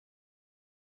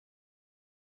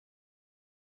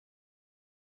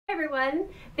Hi everyone,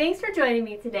 thanks for joining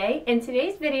me today. In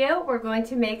today's video, we're going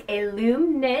to make a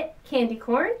Loom knit candy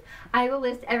corn. I will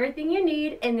list everything you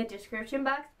need in the description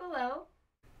box below.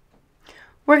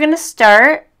 We're going to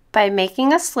start by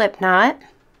making a slip knot.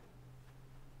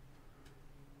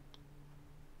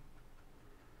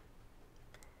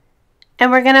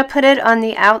 And we're going to put it on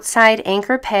the outside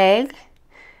anchor peg.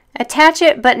 Attach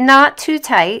it, but not too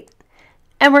tight.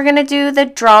 And we're going to do the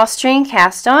drawstring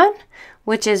cast on,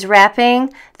 which is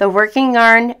wrapping the working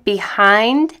yarn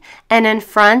behind and in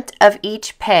front of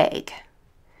each peg.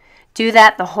 Do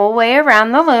that the whole way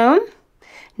around the loom.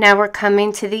 Now we're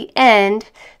coming to the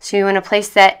end, so you want to place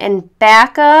that in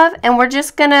back of, and we're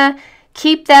just going to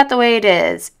keep that the way it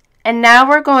is. And now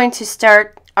we're going to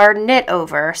start our knit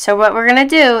over. So what we're going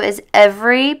to do is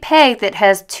every peg that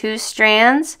has 2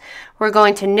 strands, we're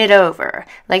going to knit over.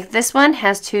 Like this one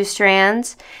has 2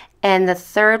 strands and the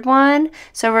third one.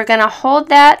 So we're going to hold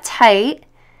that tight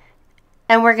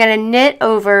and we're going to knit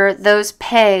over those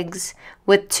pegs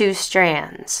with 2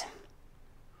 strands.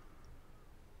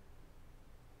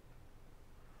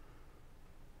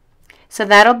 So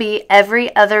that'll be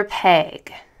every other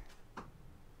peg.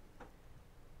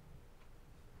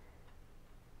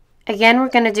 Again, we're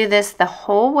going to do this the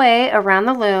whole way around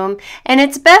the loom, and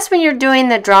it's best when you're doing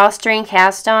the drawstring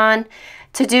cast on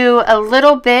to do a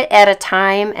little bit at a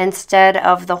time instead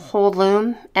of the whole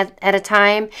loom at a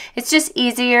time. It's just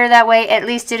easier that way, at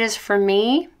least it is for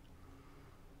me.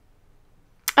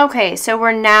 Okay, so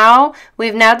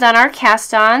we've now done our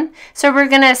cast on, so we're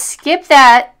going to skip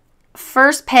that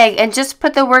first peg and just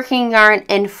put the working yarn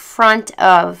in front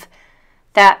of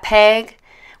that peg.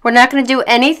 We're not going to do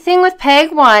anything with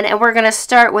peg 1, and we're going to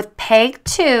start with peg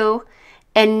 2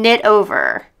 and knit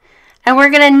over. And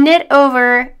we're going to knit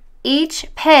over each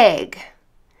peg.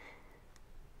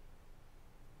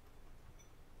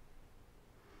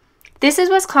 This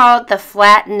is what's called the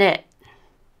flat knit.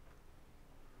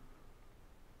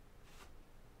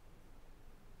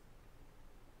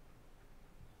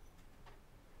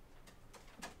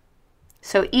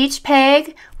 So each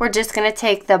peg, we're just going to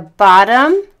take the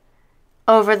bottom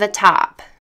over the top.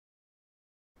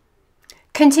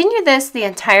 Continue this the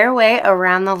entire way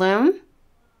around the loom.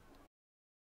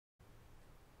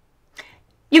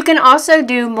 You can also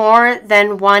do more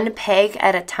than 1 peg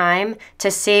at a time to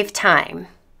save time.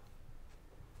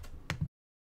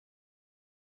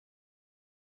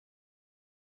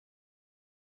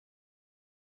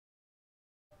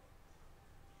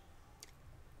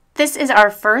 This is our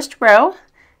first row,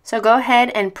 so go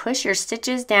ahead and push your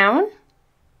stitches down.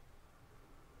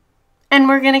 And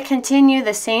we're going to continue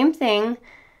the same thing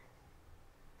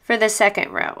for the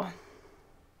second row.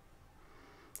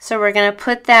 So we're going to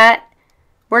put that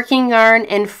working yarn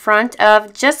in front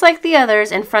of, just like the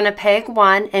others, in front of peg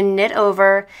 1 and knit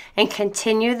over, and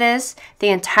continue this the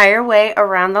entire way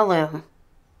around the loom.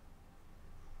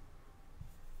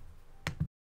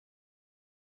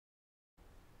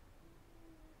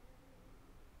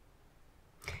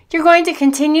 You're going to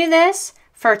continue this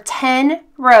for 10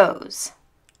 rows.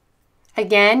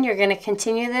 Again, you're going to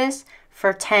continue this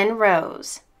for 10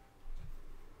 rows.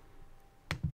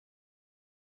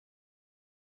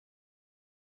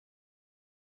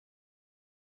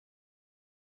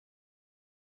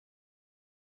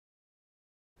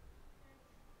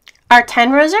 Our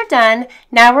 10 rows are done.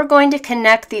 Now we're going to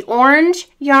connect the orange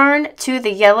yarn to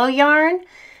the yellow yarn.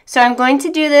 So I'm going to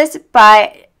do this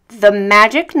by the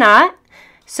magic knot.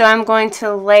 So I'm going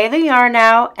to lay the yarn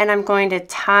out and I'm going to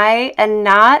tie a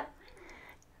knot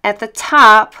at the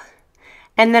top,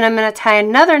 and then I'm going to tie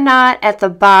another knot at the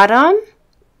bottom.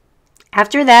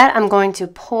 After that, I'm going to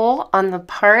pull on the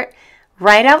part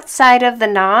right outside of the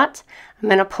knot. I'm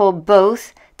going to pull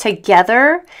both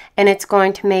together and it's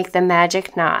going to make the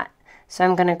magic knot. So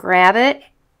I'm going to grab it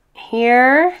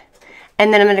here,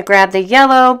 and then I'm going to grab the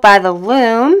yellow by the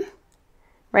loom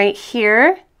right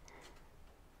here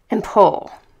and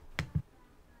pull.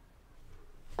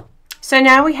 So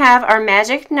now we have our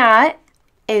magic knot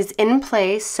is in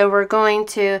place, so we're going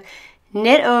to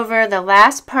knit over the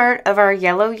last part of our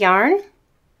yellow yarn.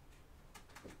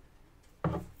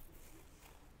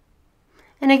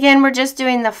 And again, we're just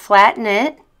doing the flat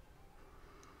knit,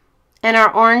 and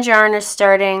our orange yarn is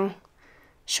starting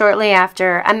shortly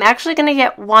after. I'm actually going to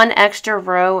get 1 extra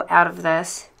row out of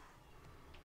this.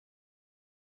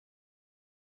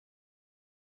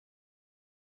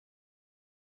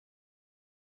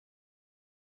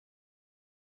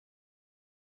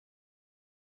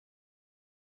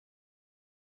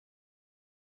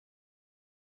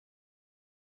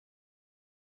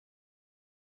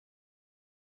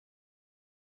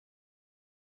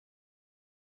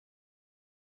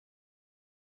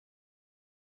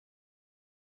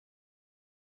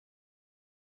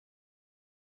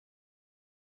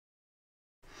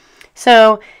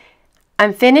 So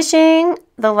I'm finishing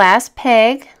the last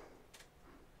peg,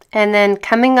 and then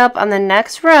coming up on the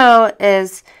next row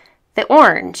is the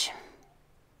orange.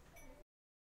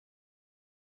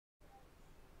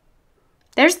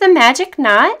 There's the magic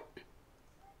knot.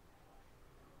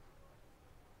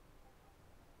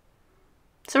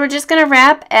 So we're just going to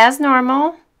wrap as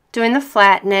normal, doing the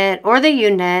flat knit or the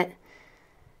U-knit.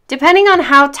 Depending on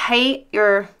how tight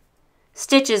your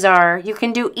stitches are, you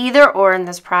can do either or in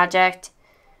this project.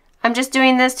 I'm just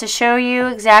doing this to show you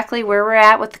exactly where we're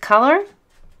at with the color.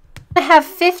 I have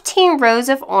 15 rows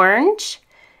of orange,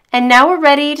 and now we're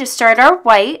ready to start our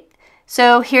white.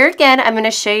 So here again, I'm going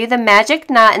to show you the magic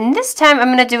knot, and this time I'm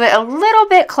going to do it a little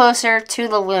bit closer to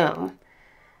the loom.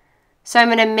 So I'm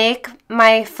going to make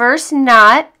my first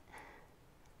knot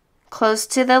close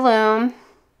to the loom.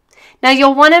 Now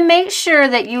you'll want to make sure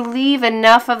that you leave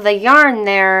enough of the yarn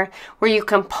there where you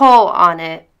can pull on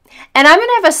it. And I'm going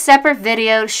to have a separate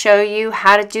video to show you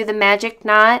how to do the magic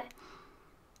knot.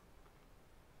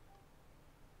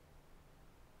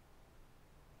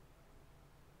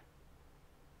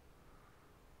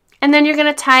 And then you're going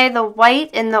to tie the white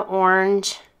and the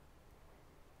orange.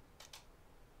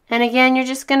 And again, you're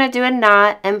just going to do a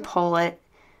knot and pull it.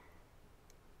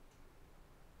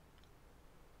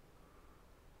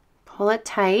 Pull it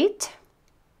tight.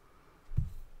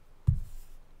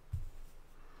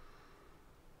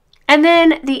 And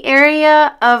then the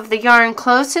area of the yarn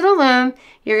close to the loom,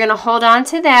 you're going to hold on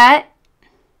to that.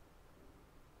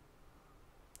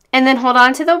 And then hold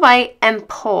on to the white and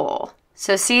pull.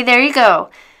 So see, there you go.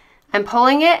 I'm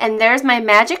pulling it, and there's my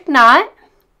magic knot.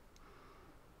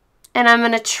 And I'm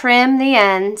going to trim the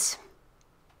ends.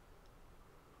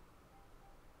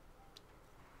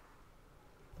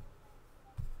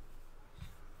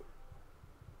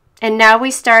 And now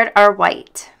we start our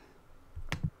white.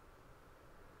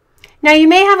 Now you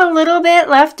may have a little bit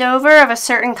left over of a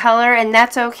certain color, and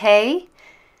that's okay.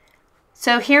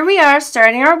 So here we are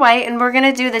starting our white, and we're going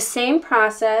to do the same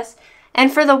process.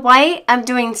 And for the white, I'm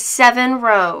doing 7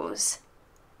 rows.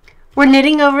 We're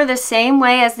knitting over the same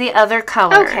way as the other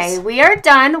colors. Okay, we are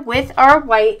done with our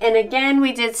white, and again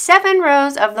we did 7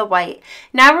 rows of the white.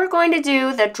 Now we're going to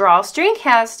do the drawstring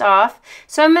cast off.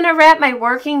 So I'm going to wrap my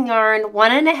working yarn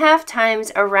 1.5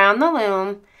 times around the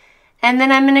loom, and then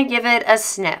I'm going to give it a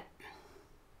snip.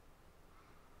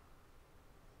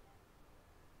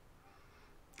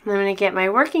 I'm going to get my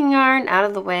working yarn out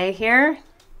of the way here.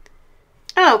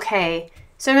 Okay,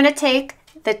 so I'm going to take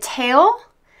the tail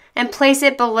and place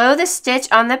it below the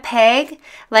stitch on the peg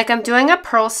like I'm doing a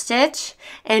purl stitch,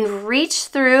 and reach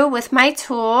through with my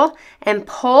tool and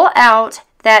pull out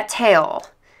that tail.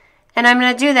 And I'm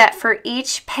going to do that for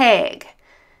each peg.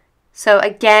 So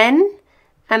again,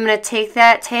 I'm going to take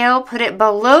that tail, put it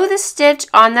below the stitch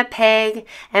on the peg,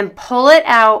 and pull it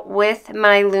out with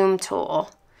my loom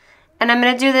tool. And I'm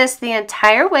going to do this the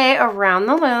entire way around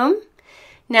the loom.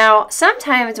 Now,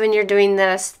 sometimes when you're doing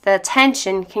this, the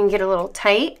tension can get a little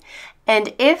tight.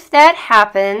 And if that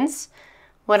happens,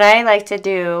 what I like to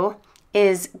do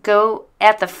is go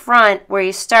at the front where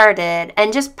you started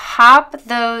and just pop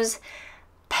those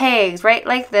pegs right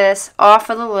like this off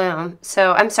of the loom.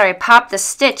 So, I'm sorry, pop the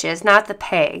stitches, not the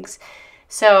pegs.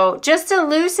 So just to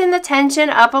loosen the tension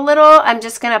up a little, I'm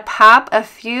just going to pop a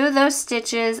few of those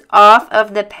stitches off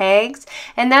of the pegs,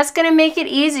 and that's going to make it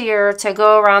easier to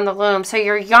go around the loom so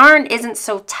your yarn isn't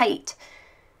so tight.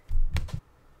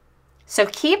 So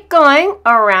keep going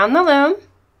around the loom.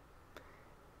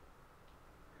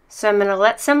 So I'm going to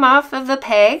let some off of the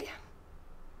peg.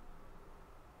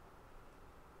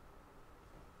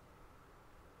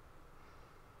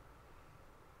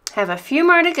 Have a few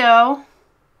more to go.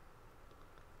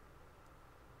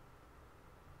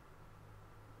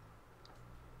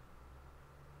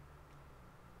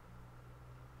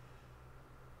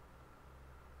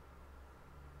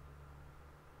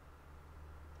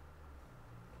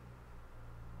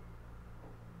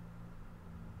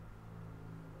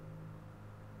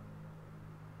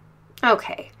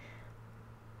 Okay,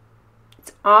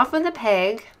 it's off of the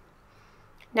peg.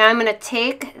 Now I'm going to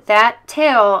take that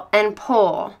tail and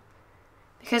pull,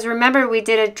 because remember we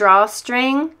did a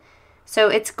drawstring, so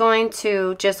it's going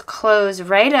to just close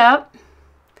right up.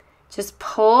 Just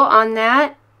pull on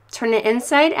that, turn it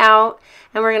inside out,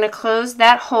 and we're going to close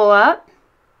that hole up,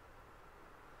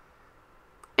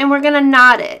 and we're going to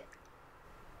knot it.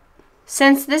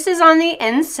 Since this is on the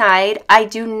inside, I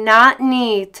do not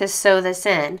need to sew this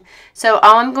in. So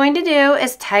all I'm going to do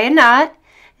is tie a knot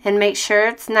and make sure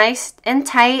it's nice and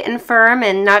tight and firm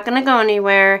and not going to go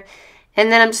anywhere. And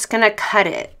then I'm just going to cut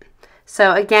it.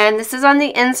 So again, this is on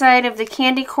the inside of the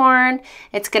candy corn.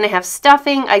 It's going to have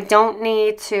stuffing. I don't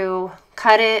need to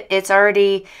cut it. It's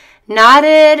already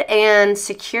knotted and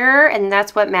secure, and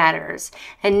that's what matters.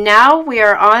 And now we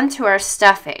are on to our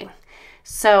stuffing.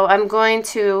 So I'm going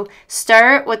to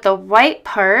start with the white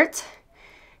part,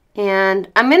 and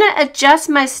I'm going to adjust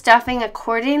my stuffing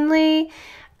accordingly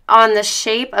on the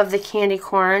shape of the candy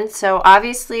corn. So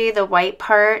obviously the white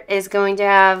part is going to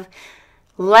have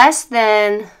less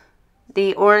than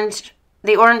the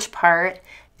orange part,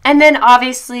 and then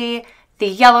obviously the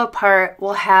yellow part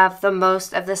will have the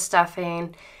most of the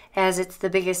stuffing, as it's the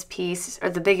biggest piece or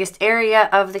the biggest area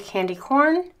of the candy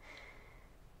corn.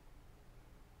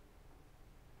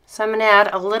 So I'm going to add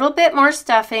a little bit more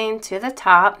stuffing to the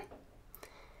top.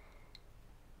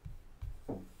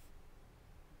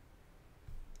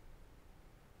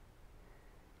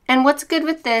 And what's good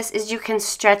with this is you can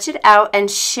stretch it out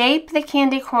and shape the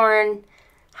candy corn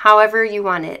however you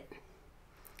want it.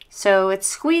 So it's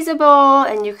squeezable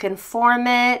and you can form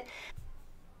it.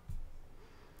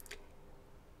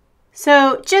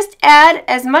 So just add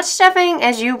as much stuffing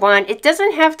as you want. It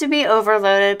doesn't have to be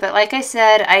overloaded, but like I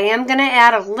said, I am going to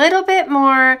add a little bit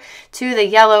more to the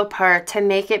yellow part to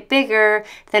make it bigger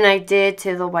than I did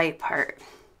to the white part.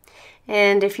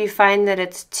 And if you find that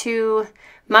it's too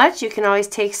much, you can always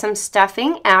take some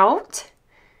stuffing out.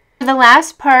 The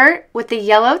last part with the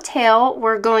yellow tail,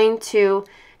 we're going to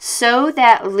sew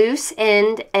that loose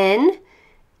end in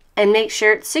and make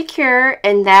sure it's secure,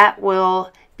 and that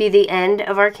will be the end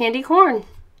of our candy corn.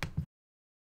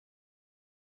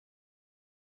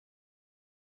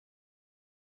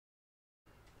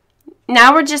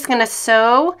 Now we're just going to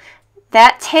sew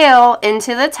that tail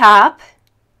into the top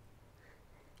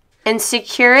and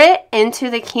secure it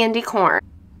into the candy corn.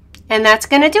 And that's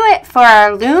going to do it for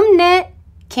our Loom knit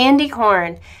candy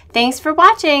corn. Thanks for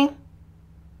watching. If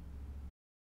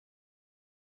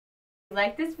you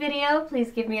like this video,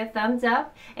 please give me a thumbs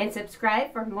up and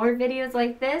subscribe for more videos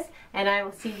like this, and I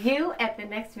will see you at the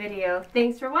next video.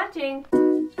 Thanks for watching.